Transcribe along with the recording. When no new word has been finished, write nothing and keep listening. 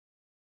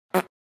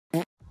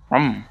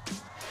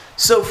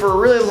So for a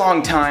really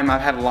long time,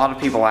 I've had a lot of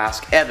people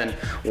ask, Evan,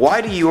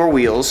 why do your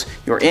wheels,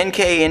 your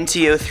Enkei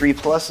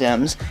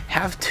NT03+Ms,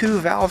 have 2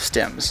 valve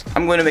stems?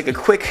 I'm going to make a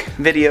quick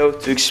video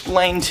to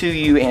explain to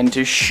you and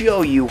to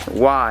show you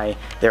why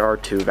there are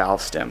 2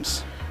 valve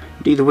stems.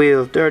 These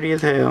wheels dirty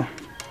as hell.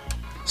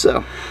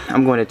 So,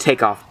 I'm going to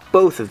take off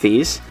both of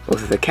these,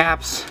 both of the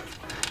caps,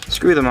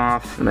 screw them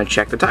off, I'm going to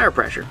check the tire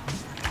pressure.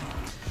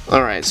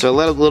 Alright, so I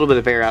let a little bit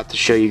of air out to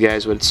show you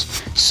guys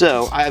what's...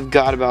 So, I've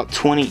got about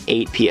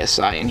 28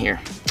 PSI in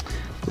here.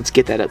 Let's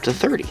get that up to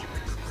 30.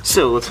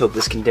 So, let's hope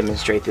this can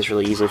demonstrate this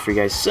really easily for you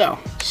guys. So,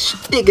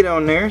 stick it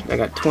on there. I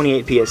got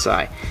 28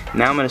 PSI.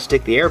 Now I'm going to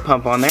stick the air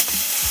pump on there.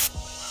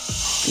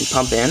 And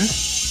pump in.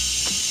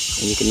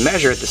 And you can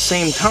measure at the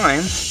same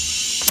time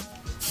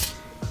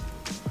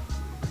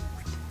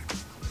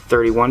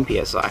 31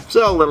 PSI.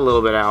 So, I'll let a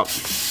little bit out.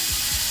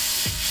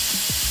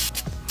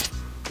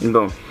 And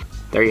boom.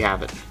 There you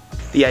have it.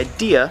 The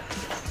idea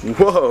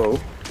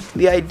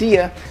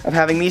of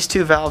having these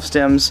 2 valve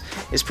stems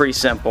is pretty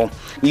simple.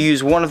 You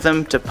use one of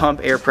them to pump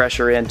air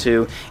pressure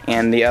into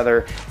and the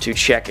other to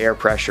check air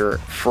pressure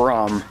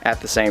from at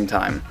the same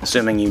time,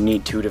 assuming you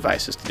need 2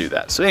 devices to do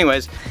that. So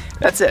anyways,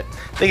 that's it.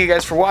 Thank you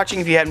guys for watching.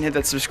 If you haven't hit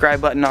that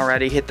subscribe button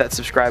already, hit that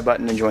subscribe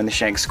button and join the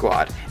Shanks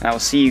squad. And I will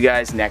see you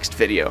guys next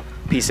video.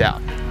 Peace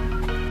out.